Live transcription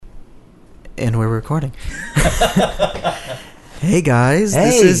And we're recording. Hey guys,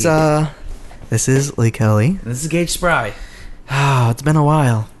 Hey. This is Lee Kelly. This is Gage Spry. It's been a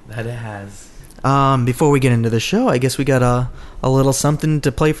while. That it has. Before we get into the show, I guess we got a little something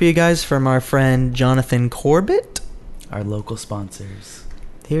to play for you guys from our friend Jonathan Corbett. Our local sponsors.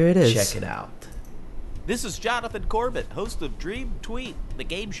 Here it is. Check it out. This is Jonathan Corbett, host of Dream Tweet, the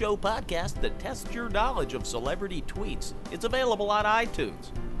game show podcast that tests your knowledge of celebrity tweets. It's available on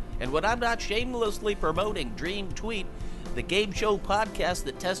iTunes. And when I'm not shamelessly promoting Dream Tweet, the game show podcast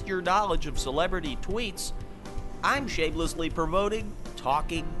that tests your knowledge of celebrity tweets, I'm shamelessly promoting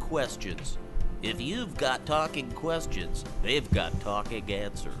Talking Questions. If you've got talking questions, they've got talking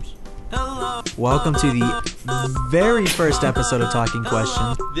answers. Hello. Welcome to the very first episode of Talking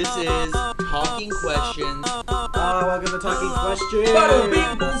Questions. This is Talking Questions. Welcome to Talking Questions.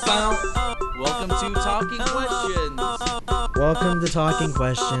 Welcome to Talking Questions. Welcome to Talking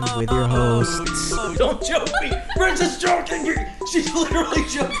Questions with your hosts. Don't joke me. Brenda's joking. She's literally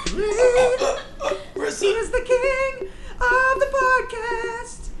joking. He is the king of the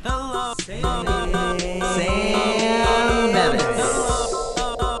podcast. Hello. Sam Evans.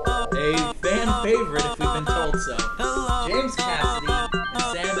 A fan favorite if we've been told so. James Cassidy and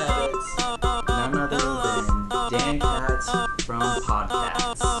Sam Evans. None other than Dan Katz from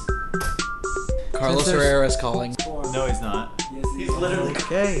Podcasts. Carlos Herrera is calling. No, he's not. He's literally...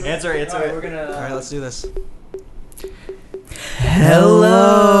 Okay. Answer. We're gonna... All right, let's do this.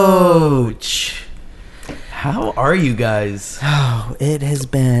 Hello. How are you guys? Oh, it has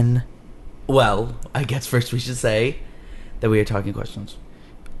been... Well, I guess first we should say that we are Talking Questions.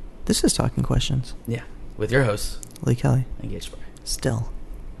 This is Talking Questions. Yeah. With your hosts, Lee Kelly. and Gage Spry. Still,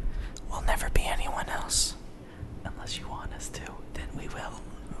 we'll never be anyone else. Unless you want us to, then we will.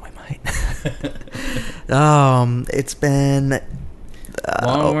 We might. It's been...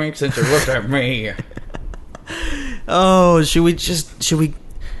 1 week since you looked at me. Oh, should we...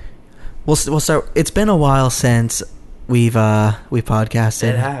 We'll start... It's been a while since we've podcasted.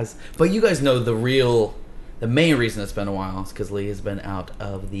 It has. But you guys know the main reason it's been a while is because Lee has been out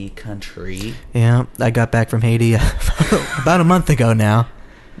of the country. Yeah, I got back from Haiti about a month ago now.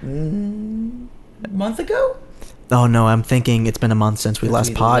 A month ago? Oh, no, I'm thinking it's been a month since we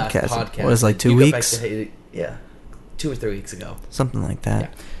last podcasted. It was like 2 You got back weeks? to Haiti, yeah. 2 or 3 weeks ago. Something like that. Yeah.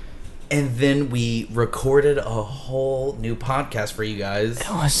 And then we recorded a whole new podcast for you guys. It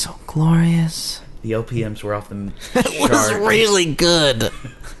was so glorious. The OPMs were off the It was really good.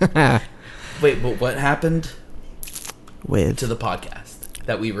 Wait, but what happened With... to the podcast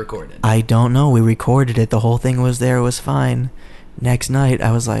that we recorded? I don't know. We recorded it. The whole thing was there. It was fine. Next night,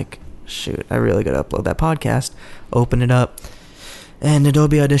 I was like, shoot, I really got to upload that podcast. Open it up. And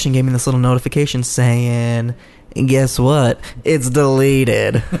Adobe Audition gave me this little notification saying, guess what? It's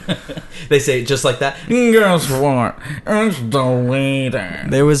deleted. They say it just like that. Guess what? It's deleted.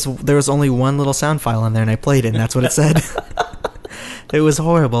 There was only one little sound file in there, and I played it, and that's what it said. It was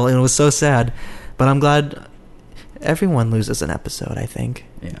horrible, and it was so sad. But I'm glad everyone loses an episode, I think.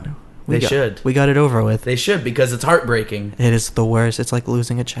 Yeah. We should. We got it over with. They should, because it's heartbreaking. It is the worst. It's like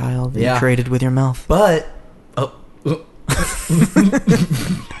losing a child that Yeah. you created with your mouth. But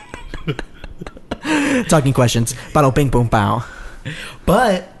Talking Questions. Bada bing boom bow.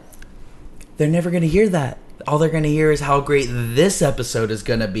 But they're never going to hear that. All they're going to hear is how great this episode is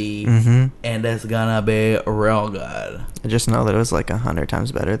going to be. Mm-hmm. And it's going to be real good. I just know that it was like 100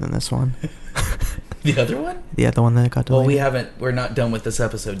 times better than this one. The other one? Yeah, the one that got Well, deleted. we're not done with this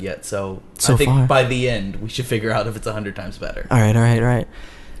episode yet. So So I think far. by the end, we should figure out if it's 100 times better. All right.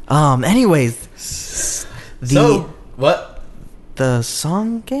 Anyways, What? the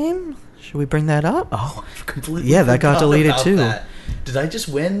song game. Should we bring that up? Oh, I completely Yeah, that got forgot deleted about too. that. Did I just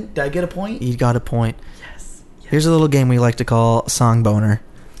win? Did I get a point? You got a point. Yes. Here's a little game we like to call Song Boner.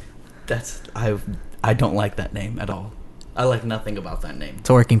 I don't like that name at all. I like nothing about that name. It's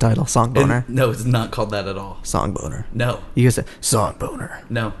a working title. Song Boner. No, it's not called that at all. Song Boner. No. You can say Song Boner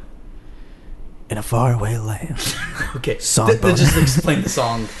No. in a faraway land. Okay. Song boner. Just explain the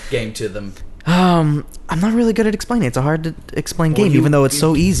song game to them. I'm not really good at explaining it. It's a hard to explain Well, game, even though it's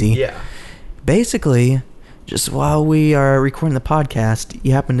so easy. Yeah. Basically, just while we are recording the podcast,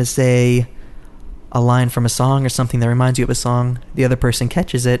 you happen to say a line from a song or something that reminds you of a song. The other person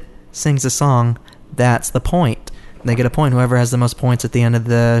catches it, sings a song. That's the point. They get a point. Whoever has the most points at the end of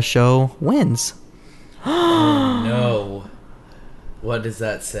the show wins. Oh, no. What does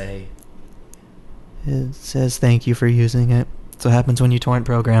that say? It says thank you for using it. That's what happens when you torrent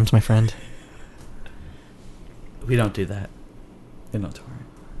programs, my friend. We don't do that. We don't torrent.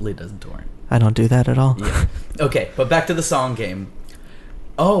 Lee doesn't torrent. I don't do that at all. Yeah. Okay, but back to the song game.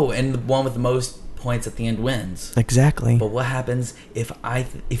 Oh, and the one with the most points at the end wins. Exactly. But what happens if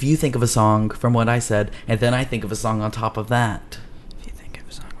if you think of a song from what I said, and then I think of a song on top of that? If you think of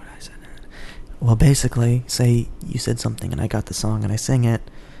a song, what I said. Well, basically, say you said something and I got the song and I sing it.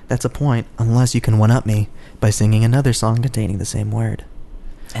 That's a point, unless you can one-up me by singing another song containing the same word.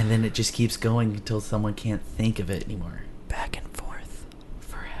 And then it just keeps going until someone can't think of it anymore. Back and forth.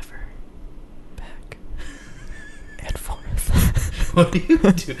 Forever. Back and forth. What do you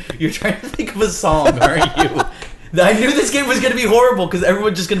do? You're trying to think of a song, aren't you? I knew this game was going to be horrible because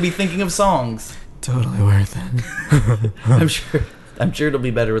everyone's just going to be thinking of songs. Totally worth it. I'm sure it'll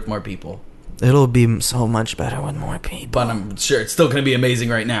be better with more people. It'll be so much better with more people. But I'm sure it's still going to be amazing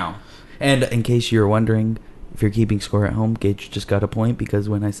right now. And in case you're wondering, if you're keeping score at home, Gage just got a point because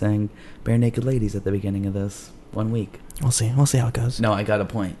when I sang Bare Naked Ladies at the beginning of this 1 week. We'll see. We'll see how it goes. No, I got a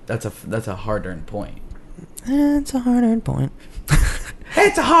point. That's a hard-earned point. It's a hard-earned point.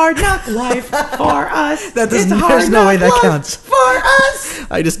 It's a hard knock life for us. There's no way that counts. For us.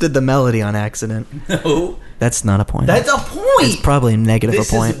 I just did the melody on accident. No. That's not a point. That's a point. It's probably negative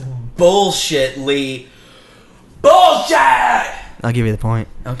This a point. is bullshit, Lee. Bullshit! I'll give you the point.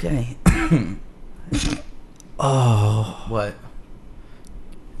 Okay. Oh. What?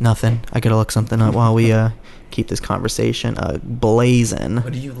 Nothing. I gotta look something up while we keep this conversation blazing.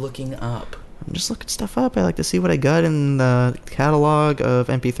 What are you looking up? I'm just looking stuff up. I like to see what I got in the catalog of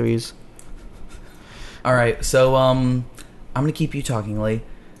MP3s. Alright, so, I'm gonna keep you talking, Lee.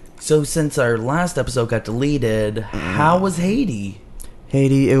 So, since our last episode got deleted, how was Haiti?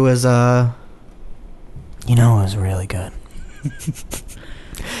 Haiti, it was, it was really good.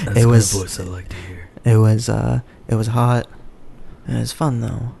 That's It was- the voice I like to hear. It was hot. It was fun,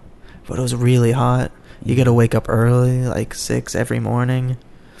 though. But it was really hot. You gotta wake up early, like 6 every morning.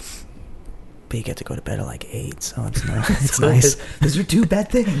 But you get to go to bed at like 8, so it's nice. It's So nice. Those are two bad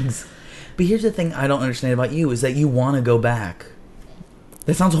things. But here's the thing I don't understand about you, is that you want to go back.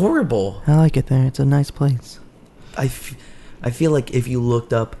 That sounds horrible. I like it there. It's a nice place. I feel like if you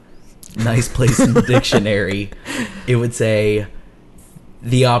looked up nice place in the dictionary, it would say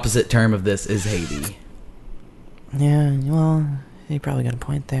the opposite term of this is Haiti. Yeah, well, you probably got a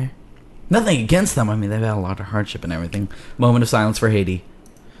point there. Nothing against them. I mean, they've had a lot of hardship and everything. Moment of silence for Haiti.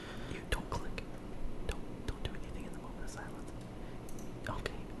 You don't click. Don't do anything in the moment of silence.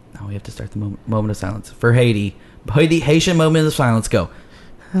 Okay. Now we have to start the moment of silence for Haiti. Haitian moment of silence. Go.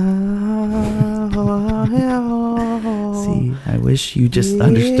 See, I wish you just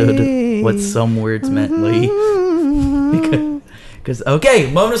understood what some words meant, Lee. Because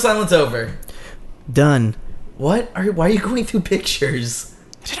okay, moment of silence over. Done. Why are you going through pictures?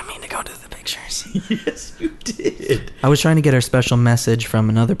 I didn't mean to go to the pictures. Yes, you did. I was trying to get our special message from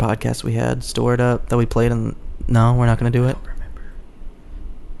another podcast we had stored up that we played in. No, we're not going to do it. I don't remember.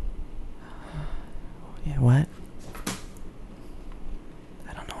 Yeah, what?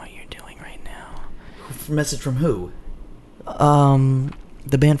 I don't know what you're doing right now. Message from who?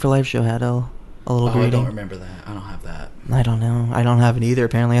 The Band for Life show had a little I greeting. don't remember that. I don't have that. I don't know. I don't have it either.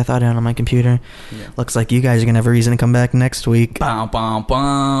 Apparently, I thought it on my computer. Yeah. Looks like you guys are gonna have a reason to come back next week. Bow, bow,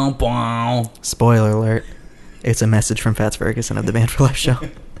 bow, bow. Spoiler alert. It's a message from Fats Ferguson of the Band for Life show.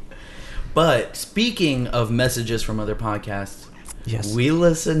 But speaking of messages from other podcasts, Yes. we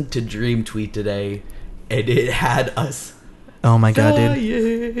listened to Dream Tweet today, and it had us. Oh my god, dude.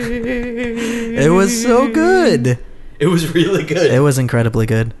 It was so good. It was really good. It was incredibly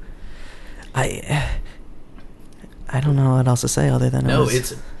good. I don't know what else to say other than No, it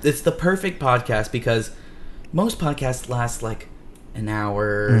was, it's the perfect podcast because most podcasts last like an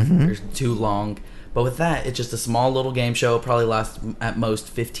hour Mhm. or too long. But with that, it's just a small little game show. It probably lasts at most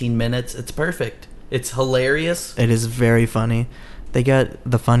 15 minutes. It's perfect. It's hilarious. It is very funny. They got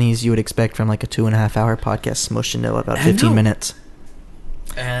the funnies you would expect from like a 2.5 hour podcast smushed into about I 15 know. minutes.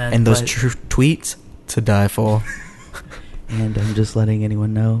 And those but- tweets to die for. And I'm just letting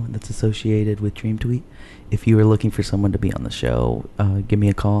anyone know that's associated with Dream Tweet. If you are looking for someone to be on the show, give me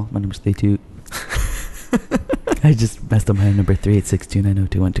a call. My number's 32. I just messed up my number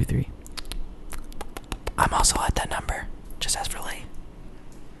 386-290-2123. I'm also at that number. Just ask for Lee.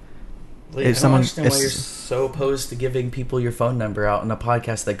 Lee, If I someone- don't understand why if- you're so opposed to giving people your phone number out on a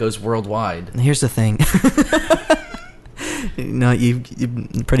podcast that goes worldwide. Here's the thing. No, you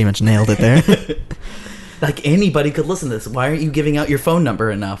pretty much nailed it there. Like anybody could listen to this. Why aren't you giving out your phone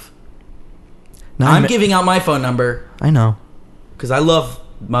number enough? No, I'm giving out my phone number I know. because I love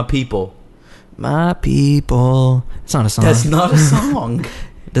my people. My people. It's not a song. That's not a song.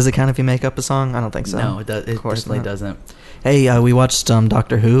 Does it count if you make up a song? I don't think so. No, it does. It Of course definitely not. doesn't. Hey, we watched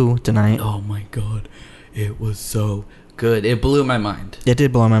Doctor Who tonight. Oh my god, it was so good. It blew my mind. It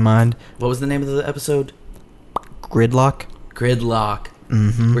did blow my mind. What was the name of the episode? Gridlock. Gridlock.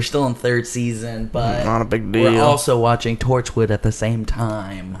 Mm-hmm. We're still in 3rd season, but Not a big deal. we're also watching Torchwood at the same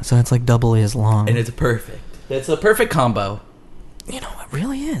time. So it's like doubly as long. And it's perfect. It's a perfect combo. You know, it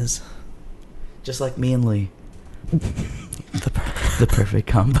really is. Just like me and Lee. The The perfect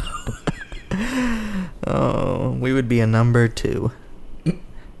combo. Oh, we would be a number 2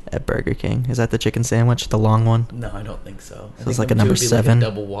 at Burger King. Is that the chicken sandwich, the long one? No, I don't think so. I So it's think like a number 2 would be 7? Like a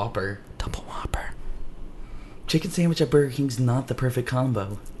double Whopper. Double Whopper. Chicken sandwich at Burger King's not the perfect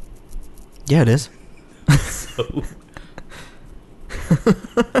combo. Yeah, it is. So.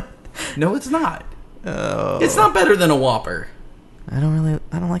 No, it's not. Oh. It's not better than a Whopper. I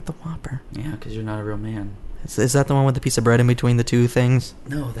don't like the Whopper. Yeah, because you're not a real man. Is that the one with the piece of bread in between the two things?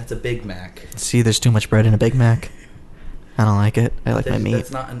 No, that's a Big Mac. See, there's too much bread in a Big Mac. I don't like it. I like my meat.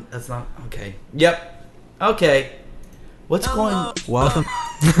 That's not okay. Yep. Okay. What's going? Welcome.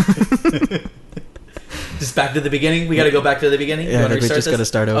 Just back to the beginning. We got to go back to the beginning. Yeah, You I wanna think we restart just this? gotta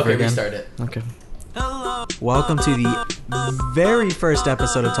start over okay, again. Restart it. Okay. Welcome to the very first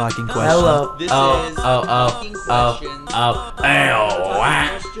episode of Talking Questions. Hello. This Oh, is oh, Talking oh, Questions.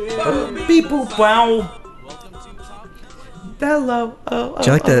 oh, oh. Beep boop wow. Hello. Oh, Do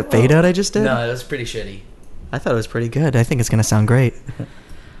you like the fade out I just did? No, it was pretty shitty. I thought it was pretty good. I think it's gonna sound great.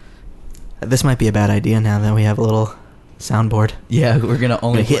 This might be a bad idea now that we have a little soundboard. Yeah, we're gonna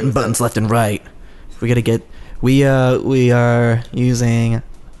only We're hitting buttons left and right. We gotta get. We are using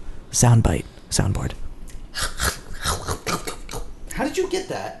soundboard. How did you get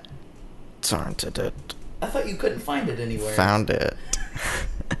that? Taunted it. I thought you couldn't find it anywhere. Found it.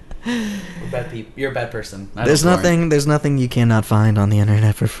 We're bad people. You're a bad person. I There's don't warrant. nothing. There's nothing you cannot find on the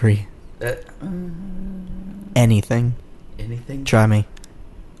internet for free. Anything. Anything? Try me.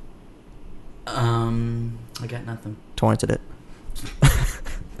 I got nothing. Taunted it.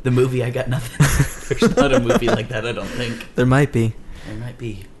 The movie, I got nothing. There's not a movie like that, I don't think. There might be. There might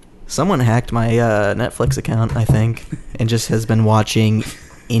be. Someone hacked my Netflix account, I think, and just has been watching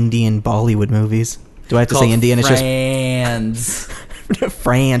Indian Bollywood movies. Do I have to say Indian? It's Friends. just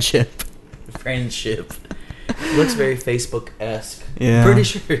friendship. Friendship. Looks very Facebook-esque. Yeah. Pretty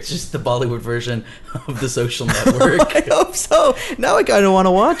sure it's just the Bollywood version of The Social Network. I hope so. Now I kind of want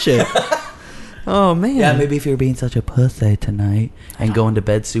to watch it. Oh man. Yeah, maybe if you're being such a pussy tonight and going to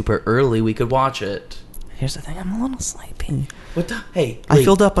bed super early, we could watch it. Here's the thing. I'm a little sleepy. What the? Hey, I Lee,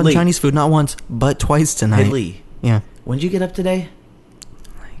 filled up on Lee. Chinese food not once but twice tonight. Hey, Lee. Yeah. When did you get up today?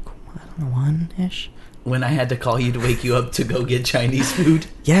 Like I don't know, 1-ish. When I had to call you to wake you up to go get Chinese food?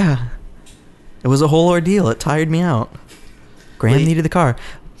 Yeah. It was a whole ordeal. It tired me out. Graham Wait. needed the car.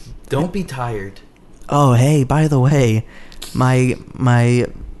 Don't be tired. Oh, hey, by the way, my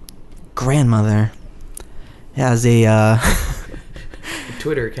grandmother has a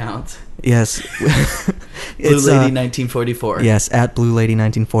Twitter account. yes. Blue Lady 1944. Yes, at Blue Lady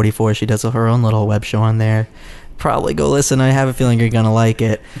 1944. She does her own little web show on there. Probably go listen. I have a feeling you're gonna like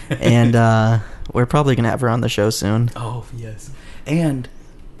it, and we're probably gonna have her on the show soon. Oh, yes.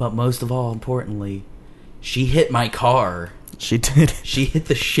 But most of all, importantly, she hit my car. She did. She hit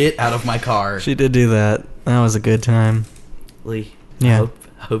the shit out of my car. She did do that. That was a good time. Lee, Yeah.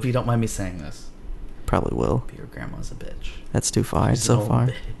 I hope you don't mind me saying this. Probably will. But your grandma's a bitch. That's too far. She's So an old far.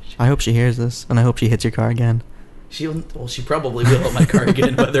 bitch. I hope she hears this, and I hope she hits your car again. She probably will hit my car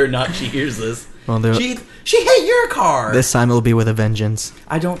again, whether or not she hears this. Well, there- She hit your car. This time it will be with a vengeance.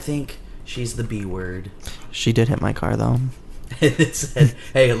 I don't think she's the B word. She did hit my car though. It said,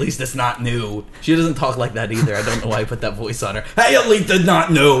 "Hey, at least it's not new." She doesn't talk like that either. I don't know why I put that voice on her. Hey, at least it's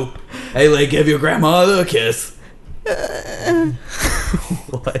not new. Hey, Lee, give your grandma a kiss.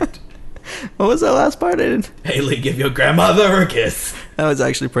 What? What was that last part? I didn't. Hey, Lee, give your grandmother a kiss. That was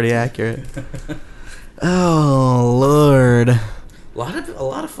actually pretty accurate. Oh Lord. A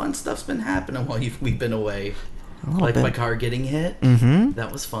lot of fun stuff's been happening while we've been away. A little Like bit. my car getting hit. Mm-hmm.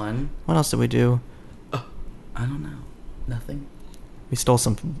 That was fun. What else did we do? Oh, I don't know. Nothing. We stole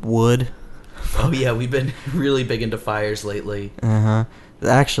some wood. Oh yeah, we've been really big into fires lately. Uh-huh.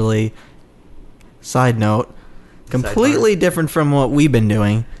 Actually, side note, completely different from what we've been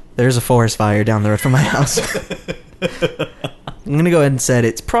doing. There's a forest fire down the road from my house. I'm going to go ahead and say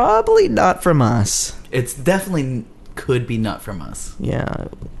it's probably not from us. It's definitely could be not from us. Yeah,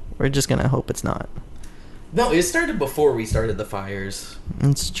 we're just going to hope it's not. No, it started before we started the fires.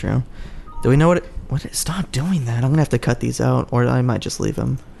 That's true. Do we know what it... Stop doing that. I'm going to have to cut these out, or I might just leave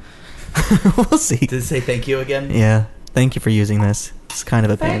them. We'll see. Did it say thank you again? Yeah. Thank you for using this. It's kind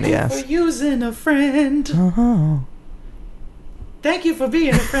of a pain in the Thank you ass. for using a friend. Uh-huh. Thank you for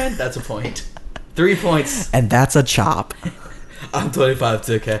being a friend. That's a point. 3 points. And that's a chop. I'm 25, it's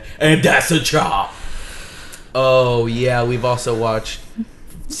okay. And that's a chop. Oh, yeah, we've also watched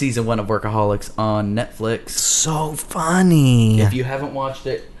season 1 of Workaholics on Netflix. So funny. If you haven't watched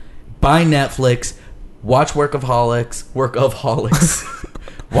it, buy Netflix, watch Workaholics.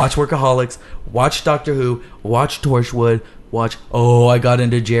 Watch Workaholics, watch Doctor Who, watch Torchwood, watch... Oh, I got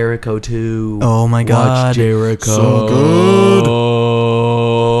into Jericho, too. Oh, my God. Watch Jericho. So good.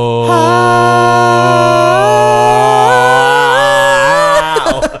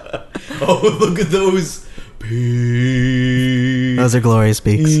 Oh, look at those. Those are glorious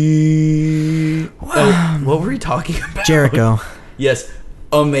beaks. Oh, what were we talking about? Jericho. Yes,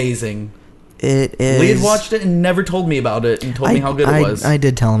 amazing. It is. Lee had watched it and never told me about it and told me how good it was. I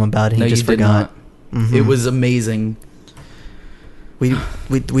did tell him about it. He No, just you did forgot. not. Mhm. It was amazing. We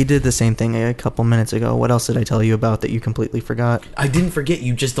did the same thing a couple minutes ago. What else did I tell you about that you completely forgot? I didn't forget.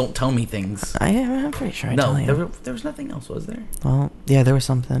 You just don't tell me things. I'm pretty sure I No, told you. there was nothing else, was there? Well, yeah, there was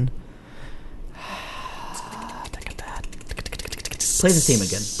something. Play the theme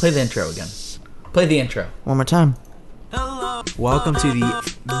again. Play the intro again. Play the intro. One more time. Welcome to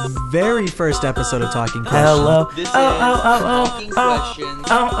the very first episode of Talking Questions. Hello. This is Talking Questions.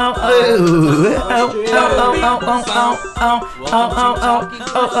 Welcome to Talking Questions.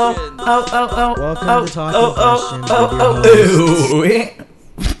 Welcome to Talking Questions with your host.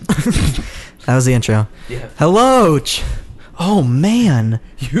 That was the intro. Yeah. Hello. Oh, man.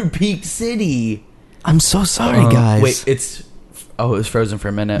 You peaked city. I'm so sorry, guys. Wait, it's... Oh, it was frozen for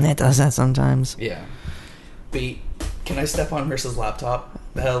a minute. It does that sometimes. Yeah. Beat. Can I step on Marissa's laptop?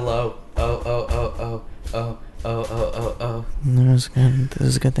 Hello. Oh. This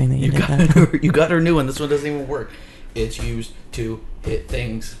is a good thing that you did that. You got her new one. This one doesn't even work. It's used to hit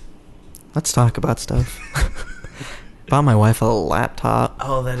things. Let's talk about stuff. Bought my wife a laptop.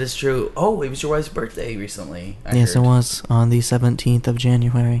 Oh, that is true. Oh, it was your wife's birthday recently. I Yes, heard. it was on the 17th of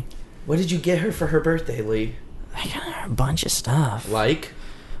January. What did you get her for her birthday, Lee? I got her a bunch of stuff. Like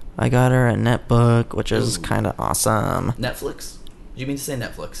I got her a netbook, which is Ooh. kind of awesome. Netflix? You mean to say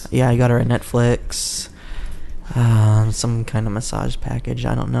Netflix? Yeah, I got her a Netflix. Some kind of massage package,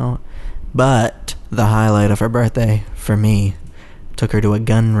 I don't know. But the highlight of her birthday, for me, took her to a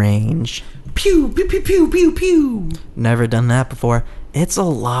gun range. Pew, pew, pew, pew, pew, pew. Never done that before. It's a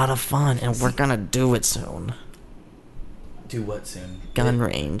lot of fun, and we're gonna do it soon. Do what soon? Gun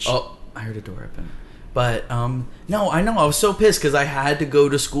range. Oh, I heard a door open. But, no, I know. I was so pissed because I had to go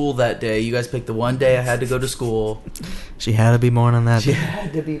to school that day. You guys picked the one day I had to go to school. She had to be born on that She day.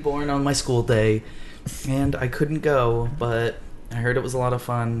 had to be born on my school day. And I couldn't go, but I heard it was a lot of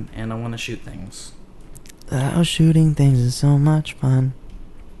fun, and I want to shoot things. Oh, shooting things is so much fun.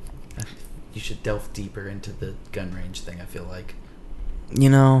 You should delve deeper into the gun range thing, I feel like. You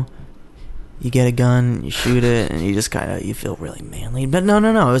know, you get a gun, you shoot it, and you just kind of, you feel really manly. But no.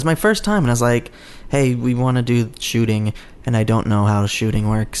 It was my first time, and I was like, hey, we want to do shooting, and I don't know how shooting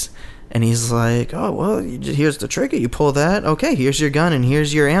works. And he's like, oh, well, here's the trigger. You pull that. Okay, here's your gun, and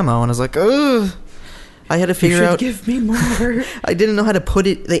here's your ammo. And I was like, ugh. I had to figure out. Give me more. I didn't know how to put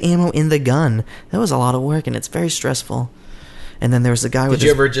the ammo in the gun. That was a lot of work, and it's very stressful. And then there was the guy with Did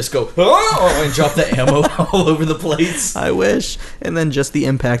you ever just go, oh, and drop the ammo all over the place? I wish. And then just the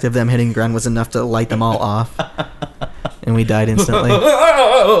impact of them hitting the ground was enough to light them all off. And we died instantly.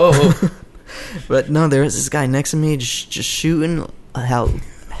 But no, there was this guy next to me just shooting a hell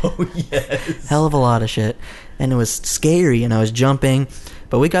of a lot of shit. And it was scary, and I was jumping.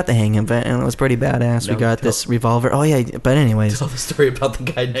 But we got the hang of it, and it was pretty badass. No, We got this revolver. Oh, yeah, but anyways. Tell the story about the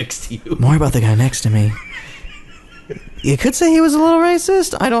guy next to you. More about the guy next to me. You could say he was a little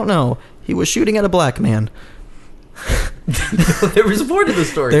racist. I don't know. He was shooting at a black man. There was more to the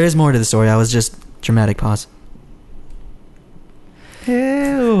story. There is more to the story. I was just dramatic pause.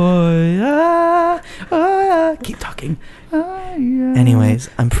 Keep talking. Anyways,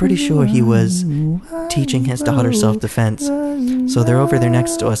 I'm pretty sure he was teaching his daughter self-defense. So they're over there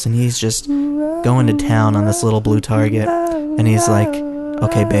next to us, and he's just going to town on this little blue target. And he's like,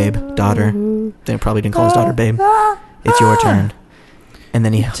 okay, babe, daughter. They probably didn't call his daughter babe. It's your turn. And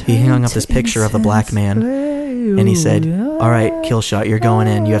then he hung up this picture of a black man. And he said, all right, kill shot, you're going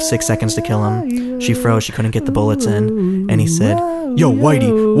in. You have 6 seconds to kill him. She froze. She couldn't get the bullets in. And he said, yo,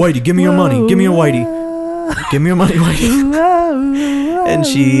 Whitey, give me your money. Give me your Whitey. Give me your money, Whitey. And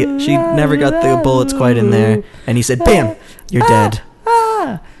she never got the bullets quite in there. And he said, bam, you're dead.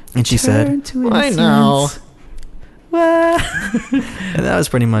 And she said, I know. And that was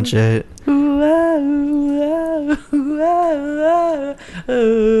pretty much it.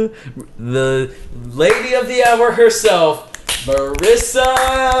 The lady of the hour herself, Marissa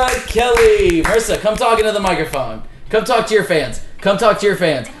Kelly. Marissa, come talk into the microphone. Come talk to your fans. Come talk to your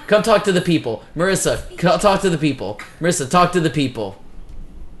fans. Come talk to the people. Marissa, talk to the people. Marissa, talk to the people.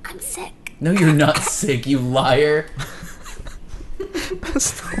 I'm sick. No, you're not sick, you liar.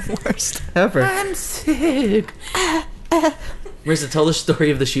 That's the worst ever. I'm sick. Marissa, tell the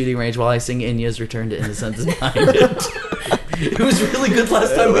story of the shooting range while I sing Inya's Return to Innocence Behind It. It was really good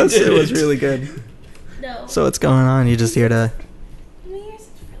last time we did it. It was really good. No. So what's going on? You're just here to... My ears is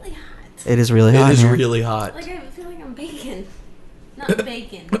really hot. It is really hot It is in here. really hot. Like I feel like I'm bacon. Not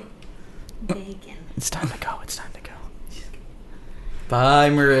bacon. Bacon. It's time to go. It's time to go. Bye,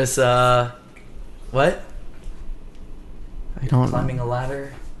 Marissa. What? I don't... Climbing a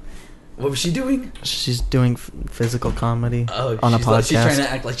ladder? What was she doing? She's doing physical comedy Oh, on a she's, podcast. she's trying to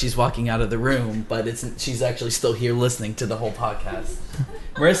act like she's walking out of the room, but she's actually still here listening to the whole podcast.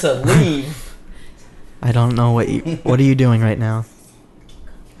 Marissa, leave. I don't know what are you doing right now?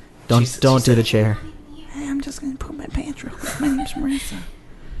 Don't She do said- the chair. Hey, I'm just gonna poop my pants real quick. My name's Marissa.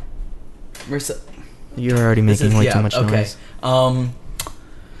 Marissa, You're already this making is- way yeah, too much okay. noise.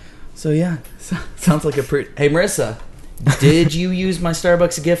 So yeah, sounds like a pretty. Hey, Marissa, did you use my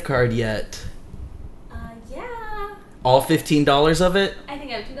Starbucks gift card yet? Yeah. All $15 of it? I think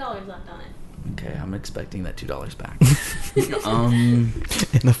I have $2 left on it. Okay, I'm expecting that $2 back.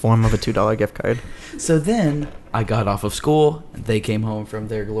 In the form of a $2 gift card. So then I got off of school. They came home from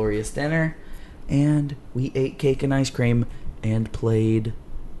their glorious dinner, and we ate cake and ice cream and played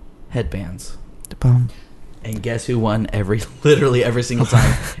headbands. Boom. And guess who won literally every single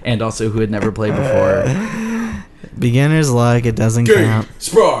time, and also who had never played before? Beginner's luck. It doesn't count.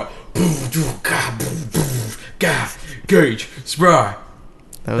 Spry, Gage, Spry.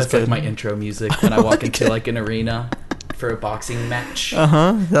 That was That's good. like my intro music when I walk into like an arena for a boxing match.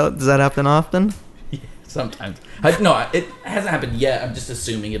 Does that happen often? Yeah, sometimes. No, it hasn't happened yet. I'm just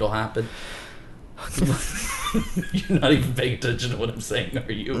assuming it'll happen. You're not even paying attention to what I'm saying,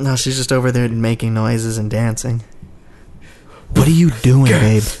 are you? No, she's just over there making noises and dancing. What are you doing,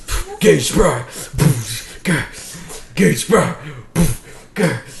 babe? Gage Spry. Gage Spry.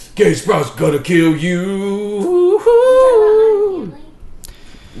 Gage Spry's gonna kill you.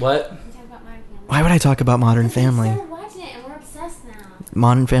 What? Why would I talk about Modern We Family? started watching it and we're obsessed now.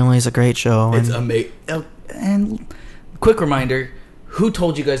 Modern Family is a great show. It's and amazing. And quick reminder, who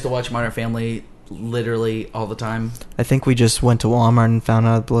told you guys to watch Modern Family literally all the time? I think we just went to Walmart and found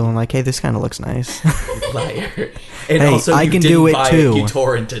out blue and like, hey, this kind of looks nice. Liar. And Hey, also, I you can didn't do it buy too. You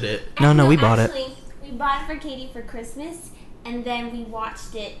torrented it. No, we bought it. Actually, we bought it for Katie for Christmas, and then we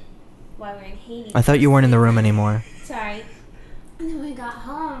watched it while we were in Haiti. I thought you weren't in the room anymore. Sorry. And then when we got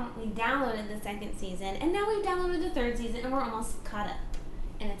home, we downloaded the second season, and now we've downloaded the third season, and we're almost caught up.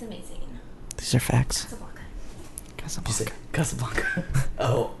 And it's amazing. These are facts. Casablanca. You said Casablanca.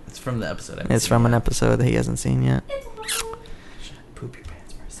 Oh, it's from the episode. I haven't It's seen from an yet. episode that he hasn't seen yet. It's awesome. Poop your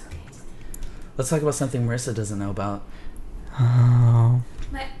pants, Marissa. Let's talk about something Marissa doesn't know about. Oh.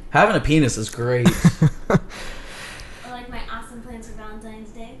 My, Having a penis is great. or like my awesome plans for Valentine's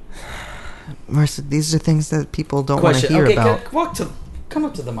Day. Marissa, these are things that people don't want to Question. hear Okay, about. come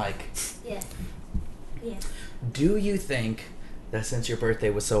up to the mic. Yes. Yes. Do you think that since your birthday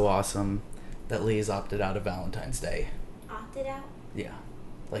was so awesome, that Lee's opted out of Valentine's Day? Opted out? Yeah.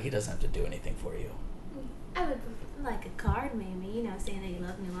 Like he doesn't have to do anything for you. I would like a card, maybe, saying that you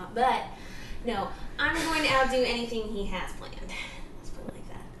love me a lot. But no, I'm going to outdo anything he has planned. Let's put it like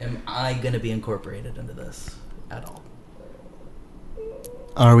that. Am I going to be incorporated into this at all?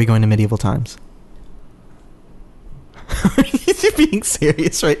 Are we going to medieval times? Are you being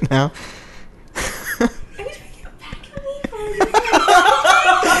serious right now? Are you trying to get back at me?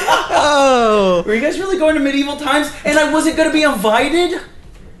 Oh! Were you guys really going to medieval times and I wasn't going to be invited?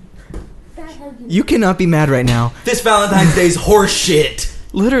 You cannot be mad right now. This Valentine's Day's horse shit.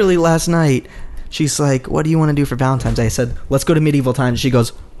 Literally last night, she's like, "What do you want to do for Valentine's Day?" I said, "Let's go to medieval times." She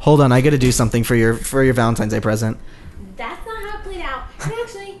goes, "Hold on, I got to do something for your Valentine's Day present." That's not how it played out. And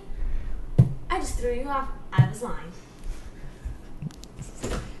actually, I just threw you off. I was lying.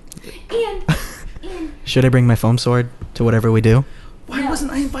 And Should I bring my foam sword to whatever we do? Why No.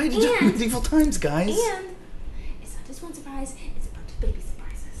 wasn't I invited to And- medieval times, guys? and it's not just one surprise, it's a bunch of baby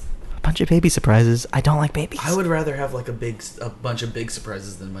surprises. A bunch of baby surprises. I don't like babies. I would rather have like a bunch of big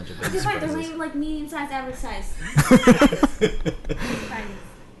surprises than a bunch of baby They're fine, they're surprises. like medium size, average size. Surprises.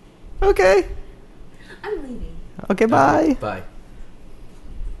 Okay. I'm leaving. Okay, bye. Bye.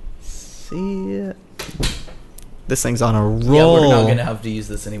 See ya. This thing's on a roll. Yeah, we're not gonna have to use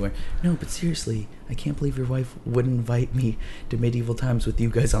this anywhere. No, but seriously, I can't believe your wife wouldn't invite me to medieval times with you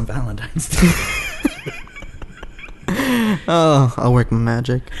guys on Valentine's Day. Oh, I'll work my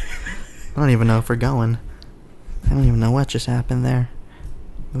magic. I don't even know if we're going. I don't even know what just happened there.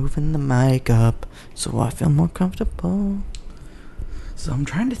 Moving the mic up so I feel more comfortable. So I'm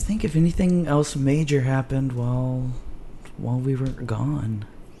trying to think if anything else major happened while we were gone.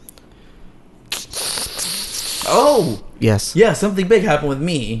 Oh! Yes. Yeah, something big happened with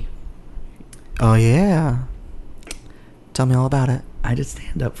me. Oh, yeah. Tell me all about it. I did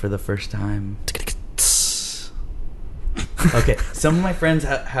stand up for the first time. Okay, some of my friends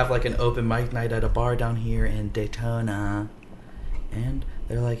have like an open mic night at a bar down here in Daytona. And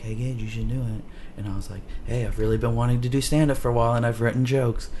they're like, hey, Gage, you should do it. And I was like, hey, I've really been wanting to do stand-up for a while, and I've written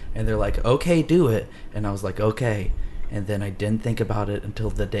jokes. And they're like, okay, do it. And I was like, okay. And then I didn't think about it until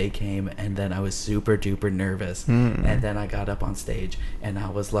the day came, and then I was super duper nervous. And then I got up on stage, and I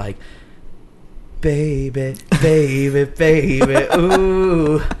was like, baby, baby, baby,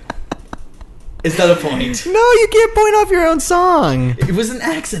 ooh. Is that a point? No, you can't point off your own song. It was an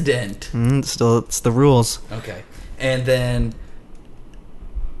accident. Still, it's the rules. Okay. And then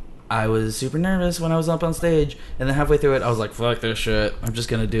I was super nervous when I was up on stage, and then halfway through it, I was like, fuck this shit. I'm just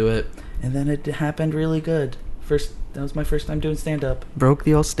going to do it. And then it happened really good. That was my first time doing stand-up. Broke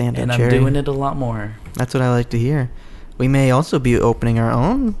the old stand-up, And I'm Jerry. doing it a lot more. That's what I like to hear. We may also be opening our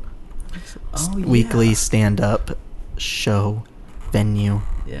own weekly stand-up show venue.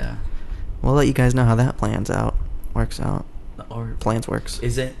 Yeah. We'll let you guys know how that works out. Or Works.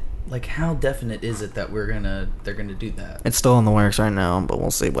 is it, like, how definite is it that they're gonna do that? It's still in the works right now, but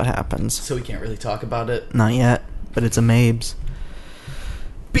we'll see what happens. So we can't really talk about it? Not yet, but it's a Mabes.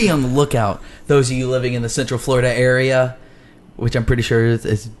 Be on the lookout. Those of you living in the Central Florida area, which I'm pretty sure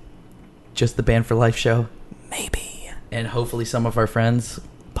is just the Band for Life show. Maybe. And hopefully some of our friends.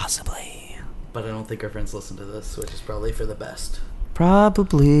 Possibly. But I don't think our friends listen to this, which is probably for the best.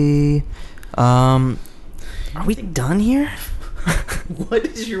 Probably. Are we done here? What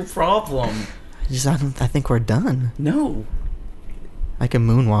is your problem? I think we're done. No. I can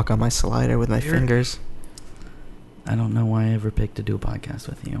moonwalk on my slider with my fingers. I don't know why I ever picked to do a podcast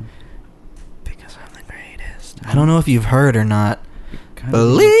with you. Because I'm the greatest. I don't know if you've heard or not. Kind But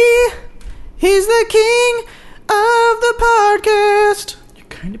of- Lee, he's the king of the podcast. You're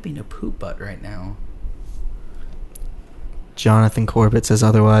kind of being a poop butt right now. Jonathan Corbett says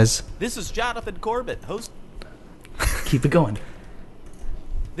otherwise. This is Jonathan Corbett, host. Keep it going.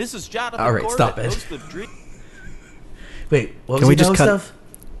 This is Jonathan All right, Corbett, stop it. host of Dream. Wait, what Can was we the just host cut- of?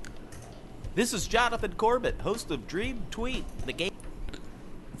 This is Jonathan Corbett, host of Dream Tweet, the game.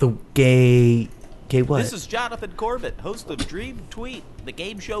 The gay what? This is Jonathan Corbett, host of Dream Tweet, the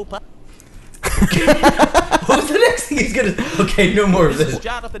game show. What was the next thing he's gonna? Okay, no more of This is this.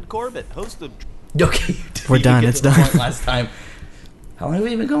 Jonathan Corbett, host of. Okay, We're you done, get it's to the done. point Last time. How long have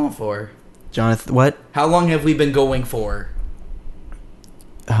we been going for? Jonathan, what? How long have we been going for?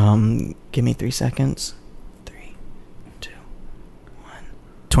 Give me 3 seconds. 3, 2, 1.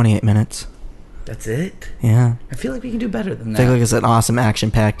 28 minutes. That's it. Yeah. I feel like we can do better than I feel that. like it's an awesome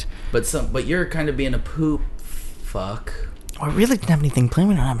action-packed. But you're kind of being a poop fuck. I really didn't have anything planned.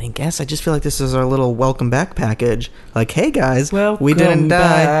 We don't have any guests. I just feel like this is our little welcome back package. Like, hey guys, we didn't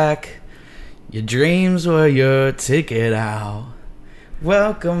die. Back. Your dreams were your ticket out.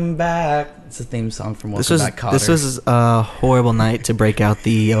 Welcome back. It's a theme song from Welcome Back, Kotter. This was a horrible night to break out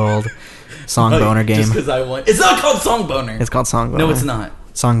the old Song Oh, Boner game. Just because I won. It's not called Song Boner. It's called Song Boner. No, it's not.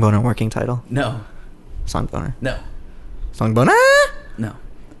 Song Boner working title. No. Song Boner. No. Song Boner. No.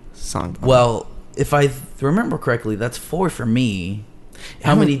 Song Boner. Well, if I remember correctly, that's 4 for me.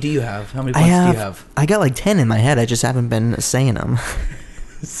 How many do you have? How many points do you have? I got like 10 in my head. I just haven't been saying them.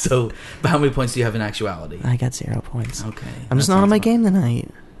 So, but how many points do you have in actuality? I got 0 points. Okay. I'm just that not on sounds my about- game tonight.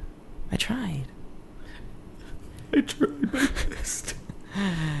 I tried. I tried my best.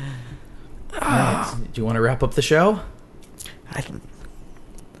 Alright, do you want to wrap up the show? I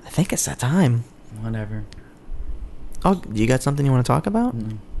think it's that time. Whatever. Oh, you got something you want to talk about?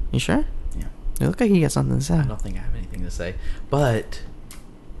 Mm, You sure? yeah. You look like you got something to say. I don't think I have anything to say. But,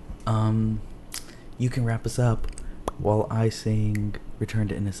 you can wrap us up while I sing Return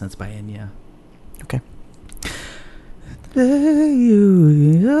to Innocence by Enya. Okay.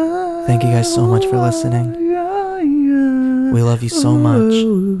 Thank you guys so much for listening. We love you so much.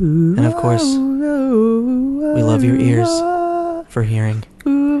 And of course, we love your ears for hearing.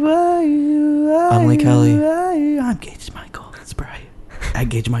 I'm Lee Kelly. I'm Gage Michael. That's right. At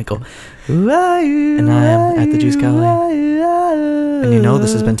Gage Michael. And I am at the Juice Kelly. And you know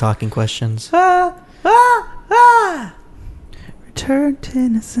this has been Talking Questions. Return to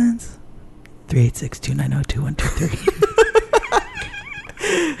Innocence. 386-290-2123.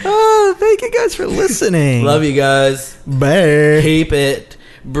 Oh, thank you guys for listening. Love you guys. Bye. Keep it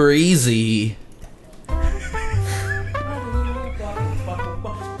breezy.